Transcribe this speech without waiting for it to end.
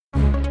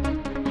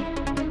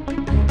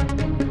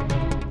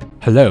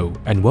Hello,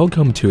 and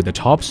welcome to The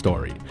Top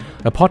Story,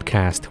 a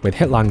podcast with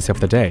headlines of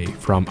the day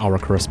from our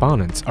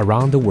correspondents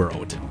around the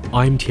world.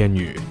 I'm Tian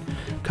Yu.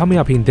 Coming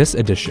up in this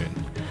edition,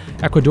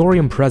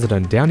 Ecuadorian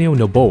President Daniel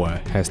Noboa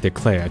has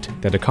declared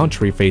that the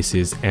country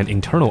faces an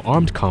internal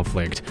armed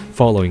conflict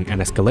following an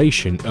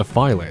escalation of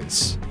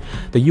violence.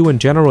 The UN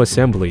General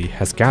Assembly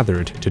has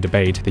gathered to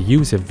debate the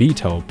use of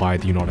veto by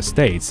the United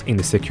States in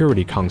the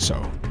Security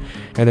Council.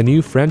 And the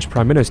new French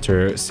Prime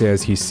Minister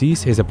says he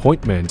sees his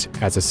appointment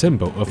as a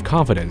symbol of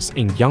confidence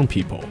in young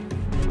people.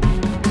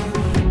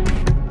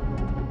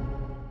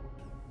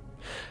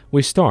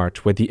 We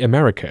start with the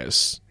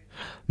Americas.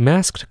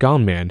 Masked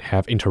gunmen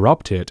have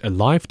interrupted a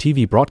live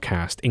TV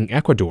broadcast in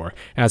Ecuador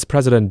as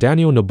President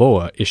Daniel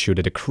Noboa issued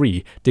a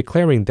decree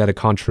declaring that the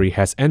country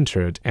has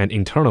entered an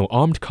internal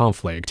armed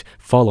conflict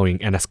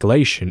following an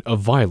escalation of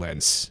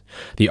violence.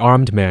 The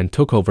armed men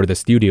took over the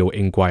studio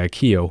in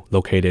Guayaquil,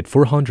 located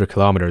 400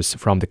 kilometers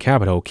from the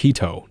capital,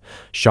 Quito.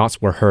 Shots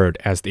were heard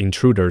as the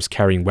intruders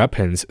carrying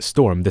weapons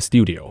stormed the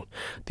studio.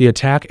 The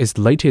attack is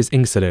the latest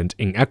incident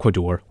in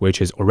Ecuador,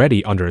 which is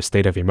already under a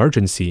state of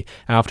emergency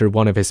after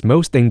one of its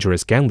most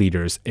dangerous gang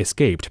leaders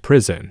escaped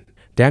prison.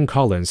 Dan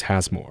Collins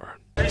has more.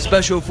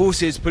 Special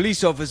Forces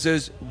police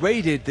officers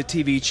raided the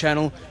TV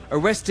channel,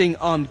 arresting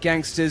armed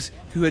gangsters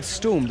who had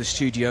stormed the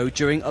studio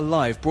during a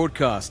live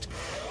broadcast.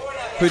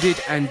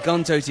 Hooded and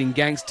gun-toting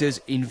gangsters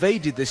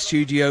invaded the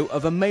studio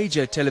of a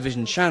major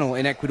television channel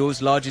in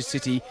Ecuador's largest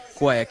city,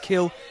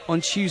 Guayaquil, on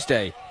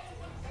Tuesday.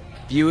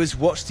 Viewers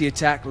watched the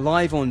attack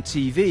live on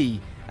TV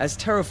as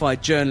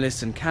terrified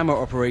journalists and camera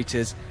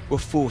operators were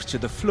forced to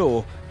the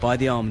floor by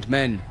the armed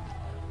men.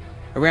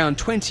 Around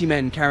 20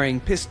 men carrying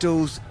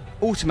pistols,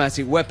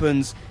 automatic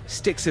weapons,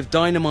 sticks of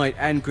dynamite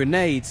and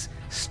grenades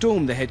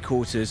stormed the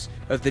headquarters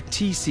of the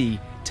TC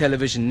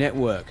television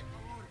network.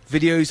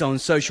 Videos on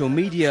social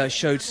media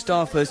showed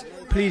staffers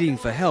pleading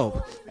for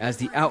help as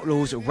the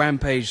outlaws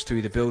rampaged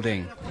through the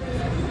building.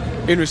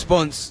 In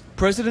response,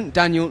 President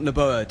Daniel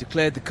Noboa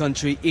declared the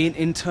country in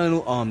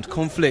internal armed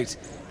conflict.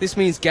 This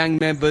means gang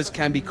members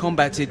can be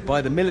combated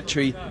by the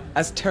military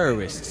as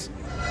terrorists.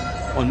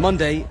 On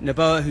Monday,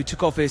 Noboa, who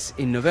took office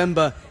in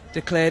November,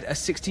 declared a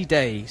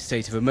 60-day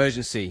state of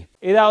emergency.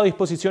 I've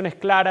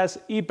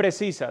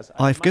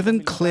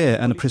given clear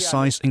and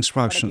precise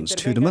instructions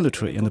to the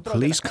military and the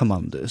police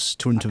commanders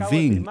to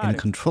intervene in the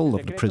control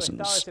of the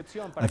prisons.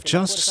 I've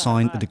just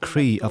signed a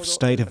decree of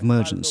state of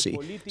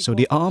emergency, so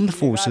the armed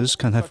forces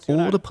can have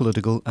all the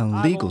political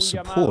and legal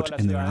support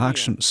in their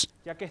actions.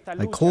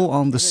 I call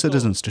on the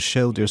citizens to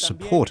show their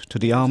support to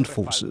the armed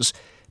forces,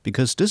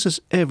 because this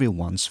is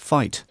everyone's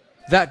fight.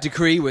 That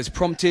decree was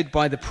prompted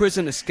by the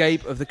prison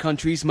escape of the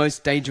country's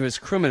most dangerous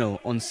criminal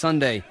on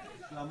Sunday.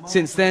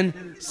 Since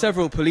then,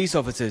 several police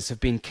officers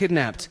have been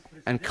kidnapped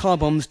and car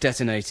bombs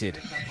detonated.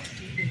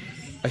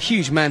 A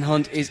huge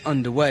manhunt is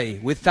underway,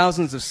 with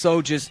thousands of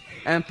soldiers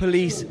and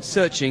police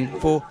searching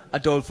for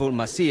Adolfo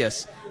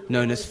Macias,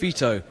 known as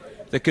Veto,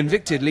 the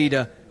convicted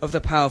leader of the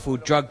powerful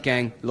drug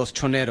gang Los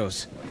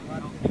Choneros.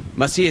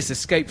 Macias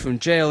escaped from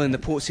jail in the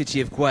port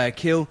city of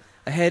Guayaquil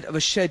ahead of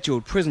a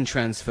scheduled prison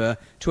transfer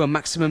to a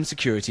maximum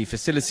security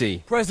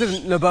facility.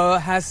 President Noboa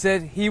has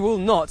said he will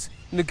not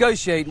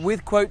negotiate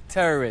with, quote,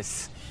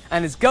 terrorists,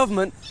 and his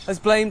government has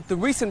blamed the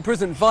recent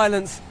prison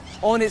violence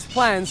on its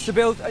plans to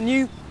build a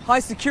new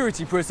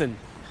high-security prison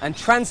and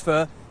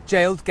transfer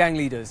jailed gang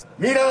leaders.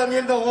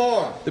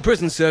 The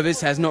prison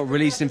service has not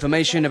released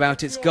information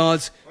about its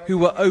guards who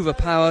were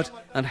overpowered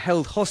and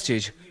held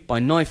hostage by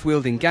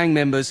knife-wielding gang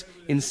members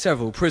in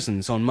several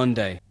prisons on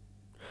Monday.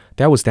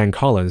 That was Dan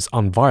Collins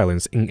on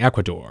violence in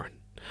Ecuador.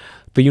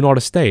 The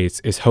United States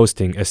is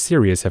hosting a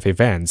series of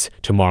events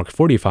to mark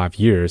 45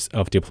 years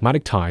of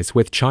diplomatic ties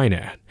with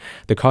China.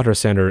 The Carter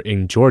Center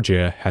in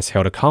Georgia has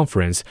held a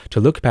conference to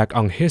look back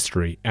on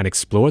history and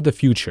explore the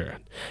future.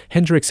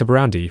 Hendrik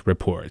Sabrandi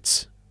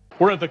reports.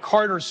 We're at the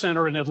Carter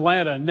Center in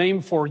Atlanta,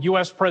 named for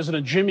U.S.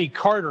 President Jimmy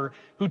Carter,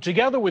 who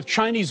together with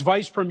Chinese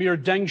Vice Premier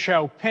Deng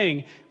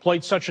Xiaoping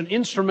played such an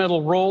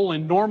instrumental role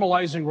in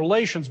normalizing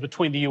relations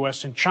between the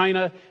U.S. and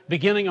China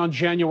beginning on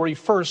January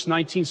 1st,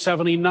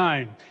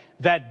 1979.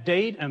 That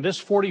date and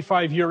this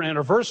 45-year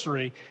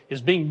anniversary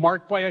is being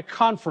marked by a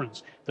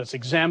conference that's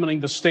examining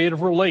the state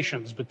of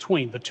relations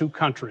between the two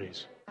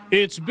countries.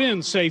 It's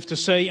been, safe to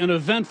say, an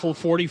eventful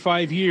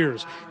 45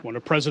 years. One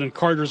of President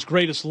Carter's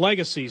greatest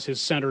legacies,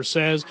 his center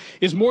says,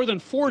 is more than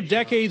 4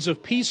 decades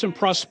of peace and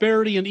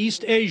prosperity in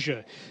East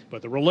Asia.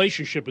 But the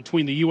relationship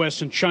between the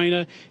U.S. and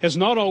China has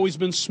not always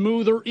been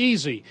smooth or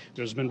easy.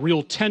 There's been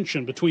real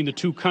tension between the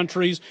two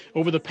countries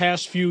over the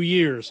past few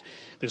years.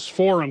 This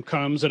forum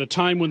comes at a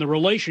time when the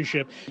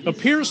relationship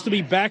appears to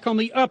be back on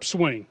the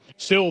upswing.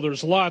 Still,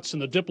 there's lots in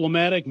the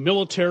diplomatic,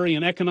 military,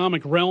 and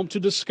economic realm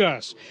to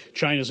discuss.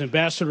 China's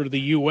ambassador to the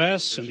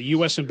U.S. and the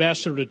U.S.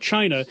 ambassador to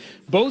China,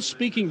 both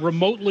speaking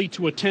remotely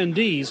to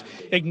attendees,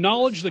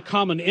 acknowledged the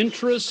common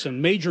interests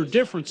and major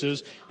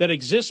differences that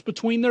exist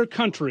between their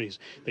countries.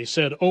 They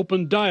said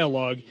open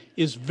dialogue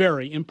is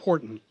very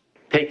important.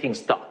 Taking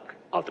stock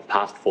of the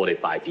past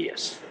 45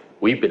 years,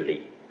 we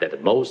believe that the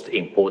most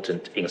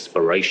important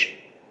inspiration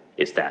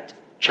is that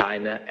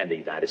China and the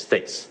United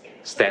States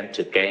stand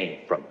to gain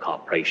from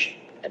cooperation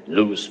and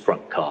lose from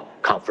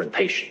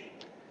confrontation.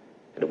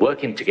 And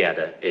working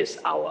together is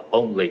our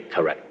only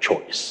correct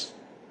choice.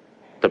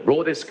 The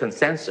broadest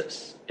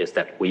consensus is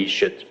that we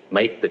should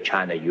make the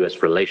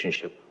China-US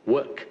relationship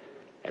work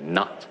and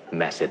not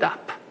mess it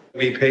up.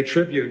 We pay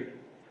tribute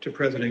to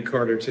President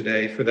Carter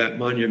today for that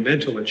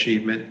monumental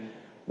achievement.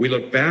 We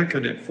look back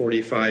on it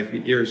 45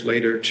 years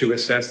later to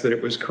assess that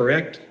it was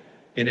correct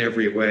in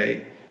every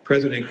way.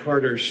 President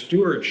Carter's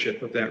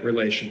stewardship of that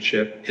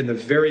relationship in the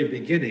very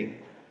beginning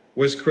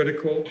was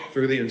critical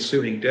through the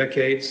ensuing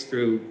decades,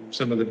 through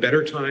some of the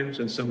better times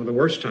and some of the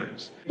worst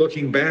times.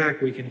 Looking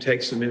back, we can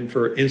take some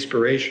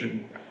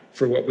inspiration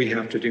for what we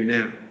have to do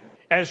now.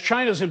 As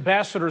China's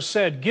ambassador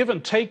said, give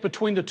and take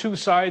between the two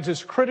sides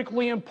is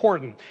critically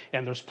important,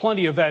 and there's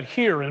plenty of that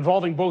here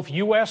involving both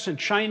U.S. and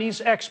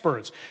Chinese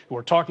experts who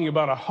are talking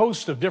about a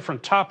host of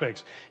different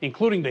topics,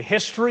 including the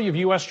history of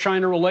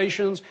U.S.-China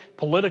relations,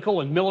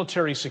 political and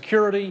military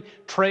security,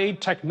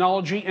 trade,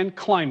 technology, and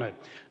climate.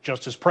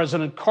 Just as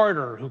President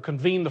Carter, who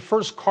convened the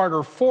first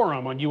Carter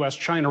Forum on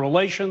U.S.-China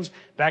relations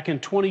back in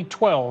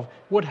 2012,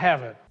 would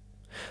have it.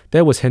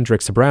 That was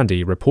Hendrik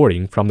Sabrandi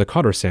reporting from the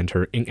Carter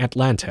Center in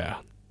Atlanta.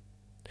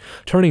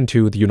 Turning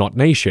to the United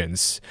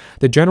Nations,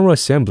 the General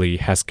Assembly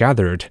has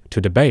gathered to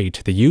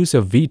debate the use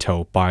of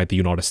veto by the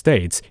United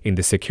States in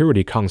the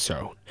Security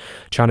Council.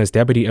 China's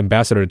deputy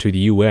ambassador to the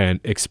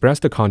UN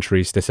expressed the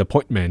country's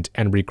disappointment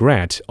and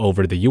regret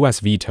over the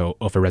U.S. veto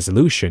of a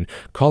resolution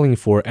calling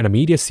for an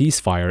immediate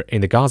ceasefire in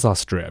the Gaza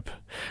Strip.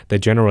 The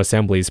General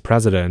Assembly's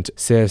president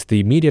says the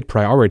immediate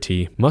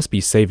priority must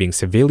be saving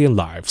civilian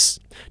lives.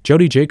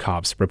 Jody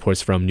Jacobs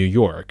reports from New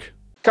York.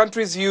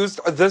 Countries used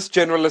this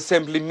General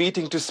Assembly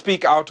meeting to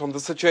speak out on the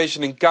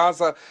situation in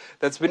Gaza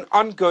that's been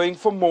ongoing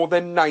for more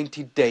than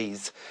 90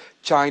 days.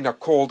 China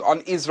called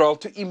on Israel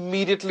to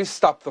immediately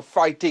stop the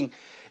fighting.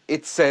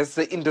 It says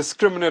the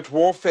indiscriminate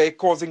warfare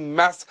causing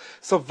mass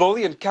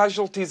civilian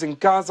casualties in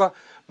Gaza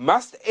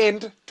must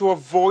end to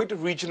avoid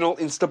regional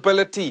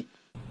instability.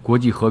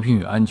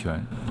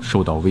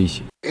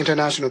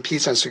 International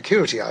peace and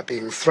security are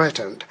being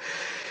threatened.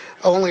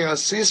 Only a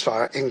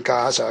ceasefire in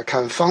Gaza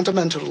can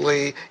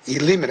fundamentally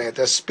eliminate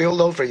the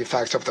spillover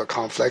effects of the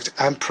conflict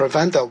and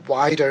prevent the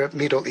wider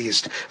Middle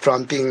East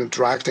from being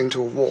dragged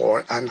into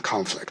war and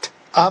conflict.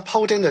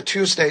 Upholding the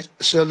two-state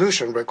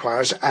solution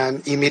requires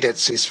an immediate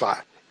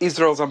ceasefire.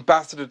 Israel's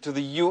ambassador to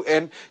the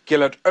UN,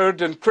 Gilad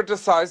Erdan,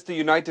 criticized the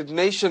United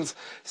Nations,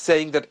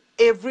 saying that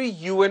every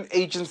UN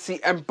agency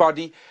and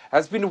body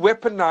has been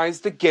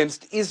weaponized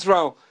against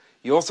Israel.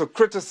 He also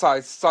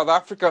criticized South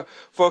Africa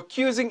for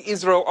accusing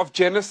Israel of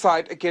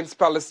genocide against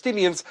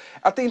Palestinians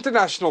at the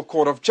International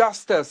Court of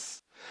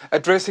Justice.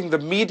 Addressing the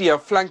media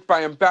flanked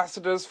by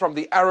ambassadors from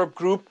the Arab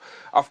group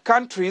of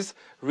countries,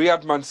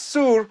 Riyad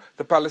Mansour,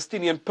 the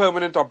Palestinian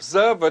permanent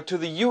observer to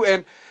the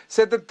UN,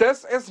 said that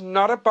this is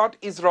not about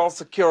Israel's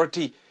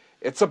security.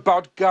 It's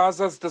about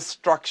Gaza's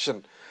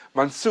destruction.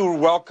 Mansour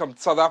welcomed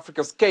South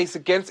Africa's case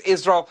against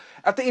Israel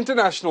at the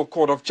International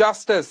Court of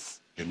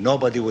Justice.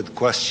 Nobody would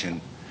question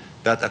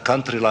that a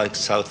country like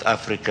South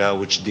Africa,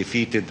 which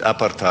defeated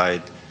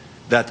apartheid,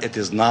 that it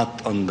is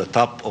not on the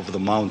top of the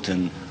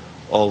mountain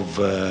of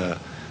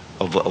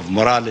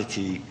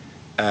morality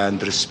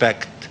and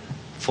respect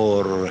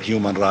for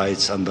human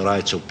rights and the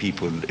rights of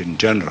people in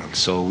general.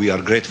 So we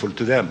are grateful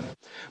to them.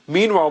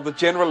 Meanwhile, the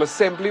General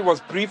Assembly was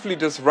briefly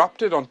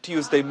disrupted on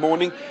Tuesday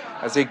morning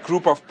as a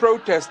group of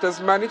protesters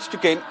managed to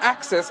gain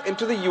access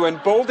into the UN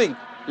building.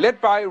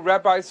 Led by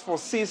Rabbis for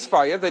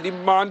Ceasefire, they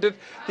demanded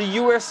the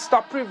U.S.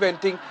 stop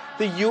preventing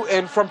the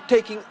UN from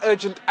taking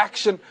urgent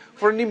action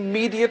for an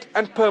immediate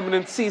and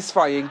permanent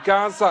ceasefire in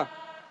Gaza.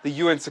 The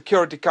UN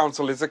Security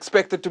Council is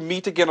expected to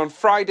meet again on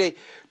Friday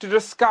to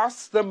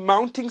discuss the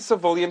mounting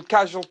civilian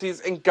casualties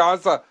in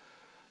Gaza.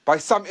 By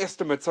some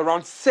estimates,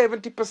 around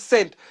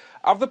 70%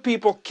 of the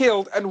people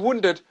killed and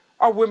wounded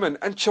are women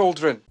and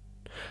children.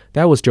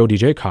 That was Jody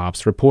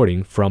Jacobs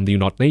reporting from the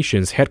United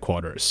Nations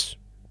headquarters.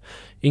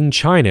 In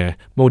China,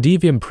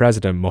 Maldivian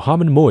President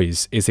Mohamed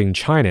Moise is in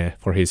China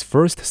for his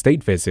first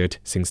state visit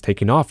since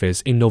taking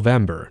office in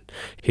November.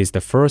 He's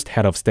the first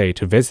head of state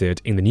to visit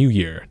in the new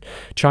year.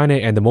 China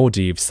and the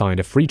Maldives signed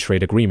a free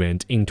trade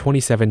agreement in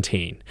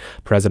 2017.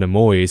 President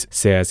Moise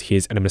says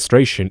his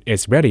administration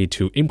is ready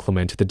to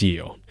implement the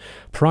deal.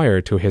 Prior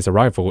to his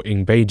arrival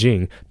in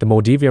Beijing, the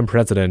Maldivian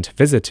president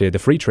visited the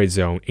free trade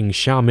zone in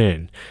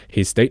Xiamen.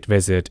 His state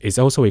visit is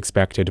also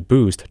expected to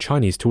boost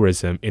Chinese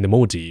tourism in the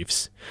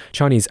Maldives.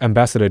 Chinese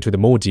ambassador to the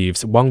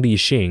Maldives, Wang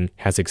Lixing,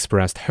 has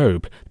expressed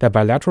hope that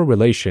bilateral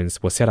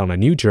relations will set on a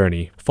new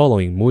journey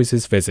following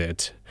Moise's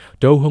visit.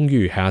 Do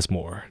Hongyu has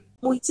more.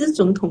 The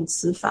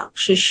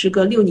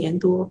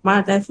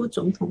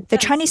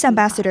Chinese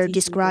ambassador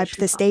described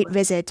the state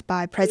visit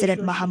by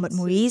President Mohamed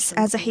Moise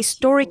as a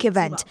historic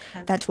event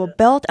that will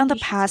build on the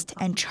past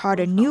and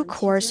chart a new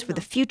course for the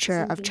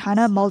future of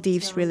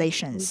China-Maldives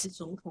relations.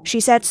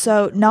 She said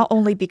so not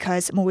only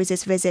because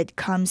Moise's visit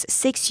comes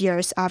 6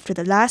 years after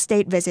the last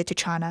state visit to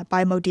China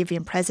by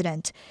Maldivian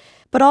president,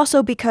 but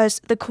also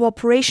because the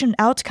cooperation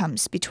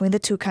outcomes between the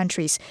two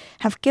countries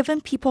have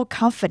given people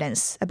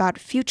confidence about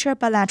future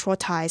bilateral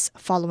ties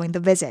following the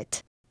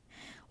visit.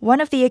 One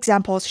of the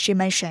examples she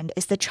mentioned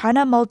is the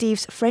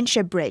China-Maldives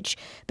Friendship Bridge,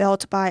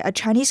 built by a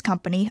Chinese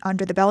company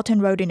under the Belt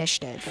and Road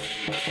Initiative.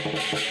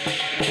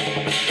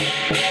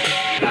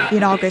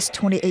 In August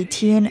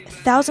 2018,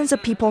 thousands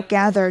of people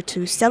gathered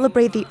to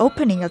celebrate the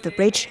opening of the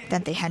bridge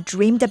that they had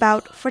dreamed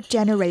about for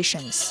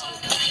generations.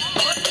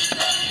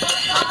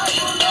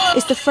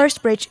 It's the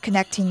first bridge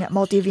connecting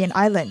Maldivian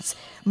islands,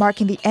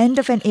 marking the end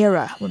of an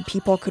era when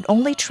people could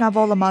only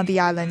travel among the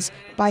islands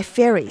by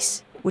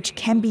ferries, which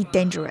can be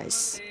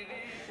dangerous.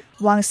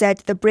 Wang said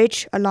the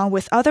bridge, along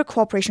with other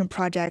cooperation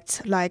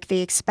projects like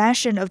the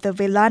expansion of the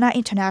Villana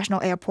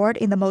International Airport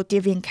in the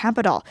Maldivian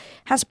capital,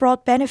 has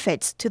brought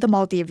benefits to the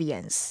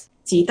Maldivians.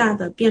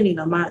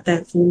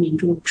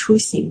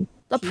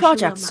 The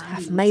projects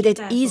have made it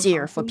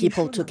easier for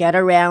people to get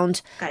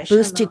around,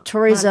 boosted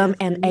tourism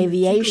and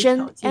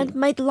aviation, and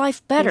made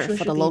life better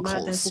for the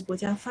locals.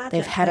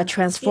 They've had a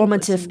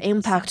transformative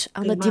impact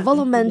on the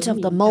development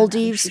of the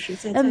Maldives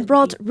and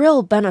brought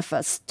real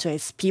benefits to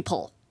its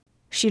people.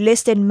 She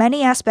listed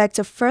many aspects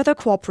of further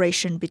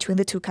cooperation between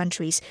the two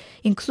countries,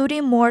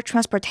 including more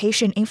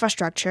transportation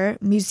infrastructure,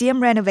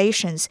 museum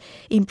renovations,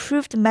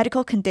 improved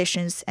medical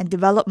conditions, and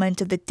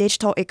development of the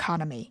digital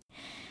economy.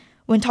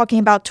 When talking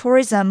about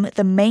tourism,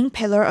 the main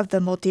pillar of the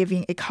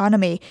Maldivian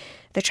economy,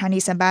 the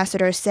Chinese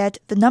ambassador said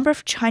the number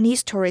of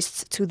Chinese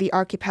tourists to the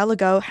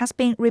archipelago has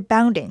been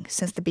rebounding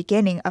since the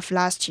beginning of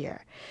last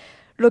year.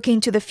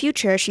 Looking to the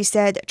future, she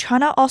said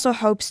China also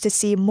hopes to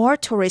see more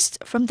tourists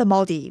from the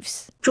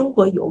Maldives.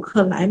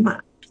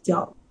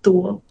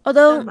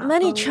 Although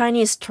many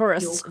Chinese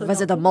tourists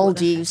visit the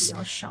Maldives,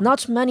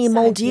 not many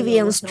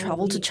Maldivians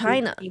travel to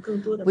China.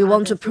 We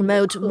want to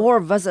promote more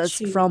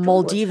visits from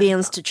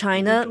Maldivians to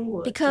China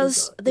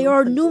because there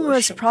are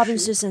numerous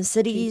provinces and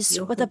cities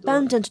with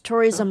abundant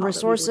tourism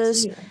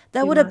resources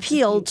that would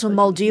appeal to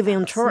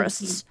Maldivian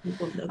tourists.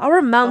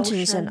 Our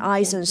mountains and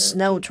ice and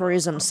snow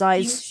tourism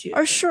sites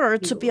are sure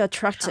to be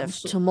attractive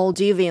to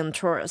Maldivian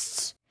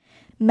tourists.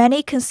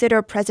 Many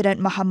consider President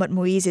Mohamed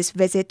Muiz's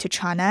visit to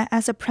China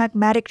as a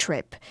pragmatic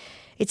trip.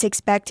 It's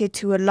expected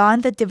to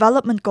align the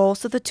development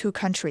goals of the two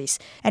countries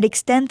and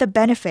extend the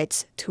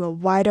benefits to a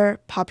wider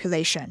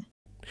population.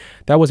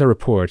 That was a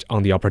report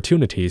on the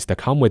opportunities that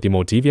come with the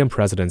Maldivian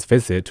president's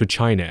visit to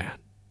China.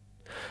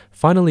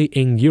 Finally,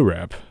 in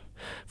Europe,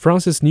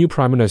 France's new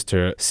prime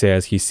minister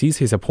says he sees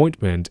his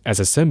appointment as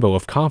a symbol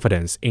of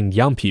confidence in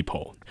young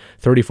people.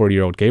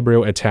 34-year-old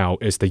Gabriel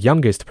Attal is the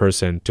youngest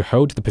person to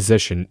hold the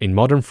position in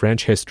modern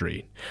French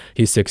history.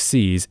 He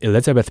succeeds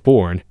Elizabeth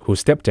Borne, who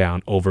stepped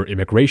down over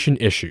immigration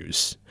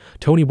issues.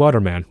 Tony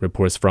Waterman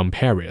reports from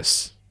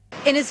Paris.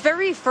 In his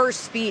very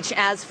first speech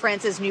as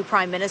France's new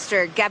prime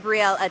minister,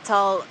 Gabriel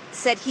Attal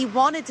said he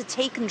wanted to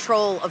take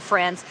control of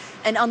France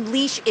and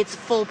unleash its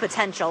full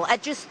potential.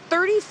 At just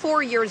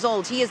 34 years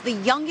old, he is the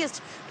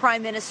youngest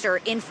prime minister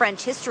in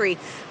French history,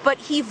 but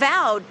he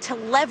vowed to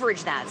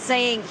leverage that,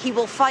 saying he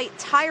will fight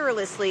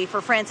tirelessly for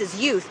France's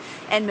youth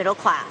and middle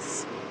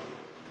class.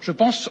 Je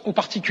pense au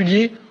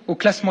particulier aux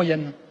classes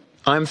moyennes.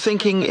 I'm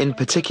thinking in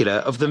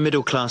particular of the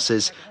middle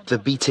classes, the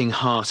beating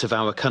heart of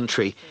our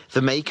country,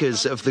 the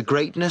makers of the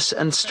greatness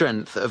and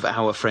strength of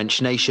our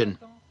French nation.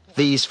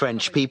 These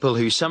French people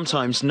who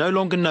sometimes no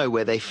longer know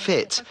where they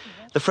fit.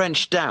 The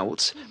French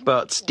doubt,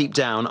 but deep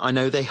down I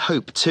know they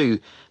hope too,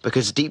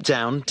 because deep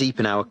down, deep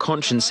in our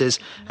consciences,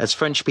 as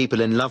French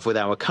people in love with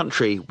our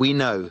country, we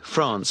know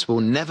France will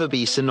never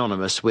be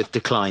synonymous with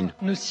decline.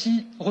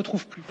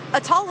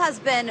 Attal has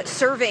been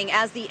serving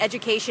as the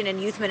Education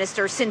and Youth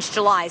Minister since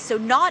July, so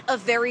not a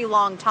very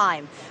long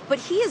time. But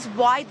he is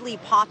widely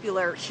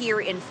popular here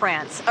in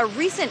France. A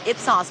recent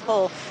Ipsos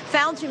poll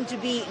found him to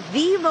be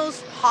the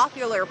most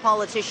popular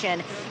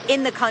politician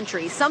in the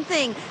country,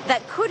 something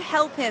that could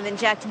help him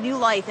inject new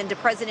life into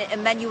President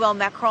Emmanuel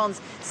Macron's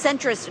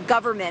centrist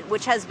government,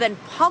 which has been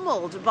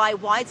pummeled by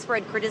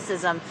widespread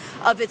criticism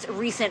of its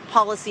recent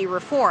policy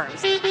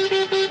reforms.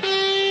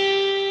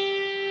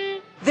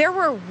 There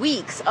were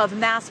weeks of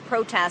mass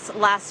protests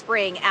last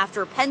spring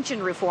after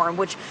pension reform,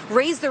 which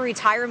raised the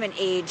retirement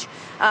age,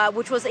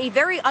 which was a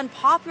very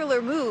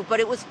unpopular move,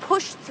 but it was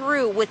pushed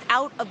through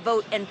without a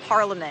vote in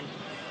parliament.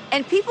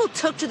 And people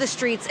took to the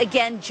streets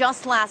again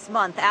just last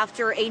month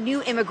after a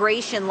new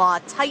immigration law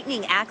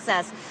tightening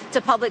access to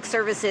public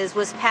services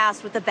was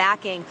passed with the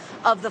backing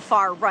of the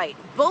far right.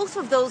 Both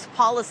of those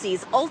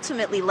policies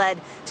ultimately led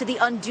to the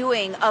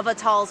undoing of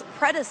Attal's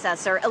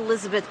predecessor,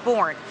 Elizabeth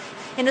Borne.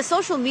 In a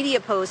social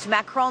media post,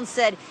 Macron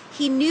said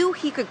he knew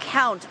he could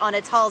count on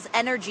Attal's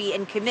energy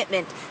and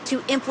commitment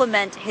to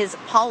implement his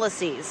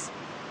policies.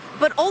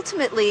 But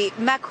ultimately,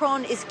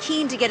 Macron is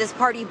keen to get his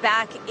party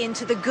back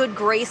into the good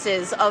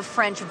graces of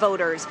French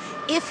voters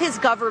if his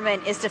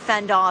government is to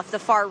fend off the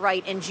far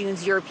right in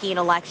June's European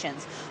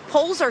elections.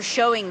 Polls are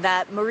showing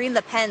that Marine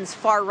Le Pen's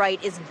far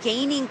right is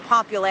gaining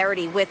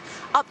popularity with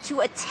up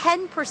to a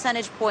 10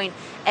 percentage point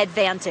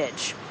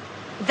advantage.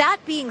 That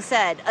being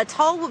said,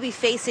 Attal will be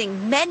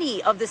facing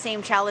many of the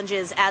same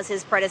challenges as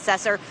his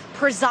predecessor,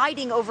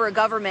 presiding over a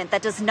government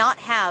that does not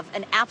have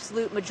an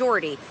absolute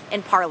majority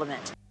in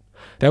parliament.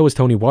 That was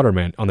Tony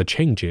Waterman on the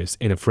changes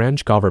in the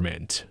French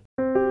government.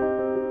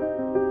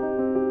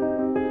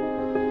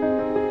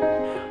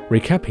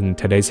 Recapping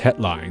today's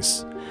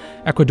headlines.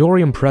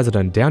 Ecuadorian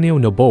President Daniel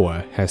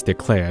Noboa has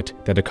declared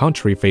that the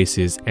country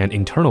faces an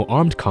internal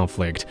armed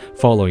conflict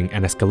following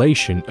an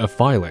escalation of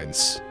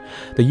violence.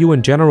 The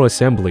UN General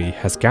Assembly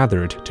has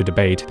gathered to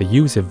debate the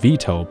use of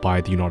veto by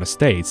the United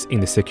States in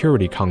the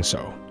Security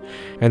Council.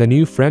 And the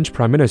new French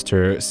Prime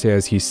Minister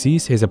says he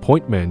sees his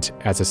appointment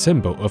as a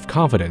symbol of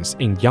confidence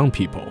in young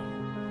people.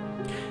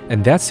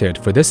 And that's it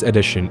for this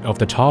edition of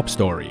The Top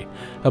Story,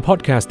 a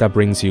podcast that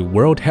brings you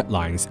world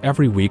headlines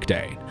every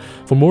weekday.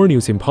 For more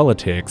news in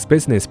politics,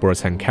 business,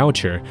 sports, and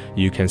culture,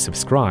 you can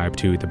subscribe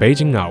to The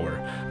Beijing Hour,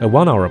 a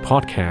one-hour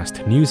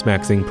podcast news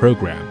magazine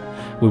program.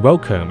 We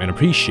welcome and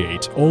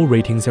appreciate all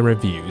ratings and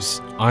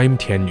reviews. I'm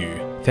Tian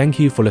Yu. Thank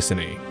you for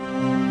listening.